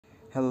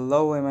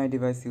Hello MI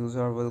device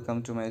user,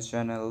 welcome to my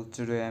channel.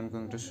 Today I am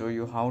going to show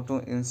you how to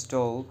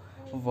install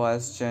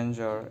voice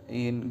changer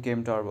in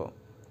Game Turbo.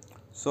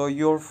 So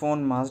your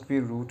phone must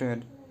be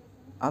rooted,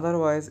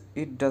 otherwise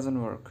it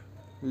doesn't work.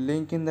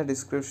 Link in the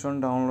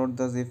description. Download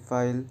the zip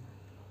file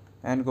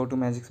and go to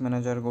Magisk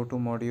Manager, go to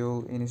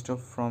module, install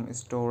from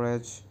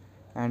storage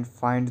and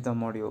find the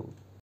module.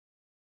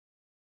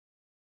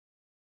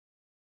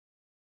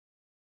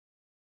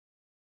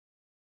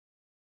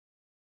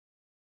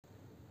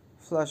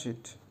 Flash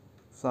it.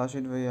 Flash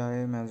it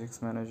via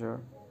Magisk Manager.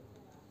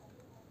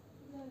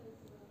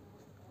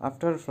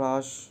 After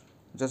flash,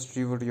 just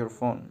reboot your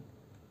phone.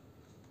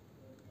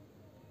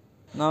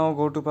 Now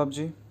go to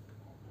PUBG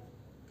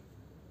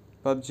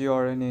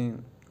or any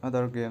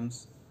other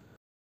games.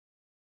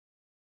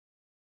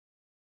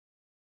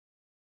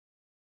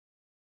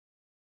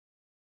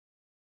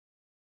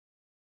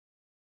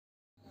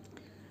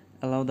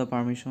 Allow the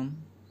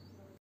permission.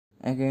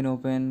 Again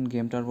open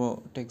Game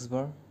Turbo text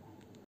bar.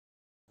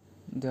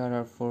 There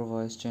are 4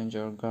 voice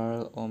changer: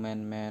 girl,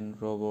 woman, man,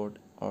 robot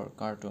or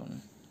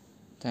cartoon.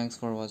 Thanks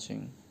for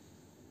watching.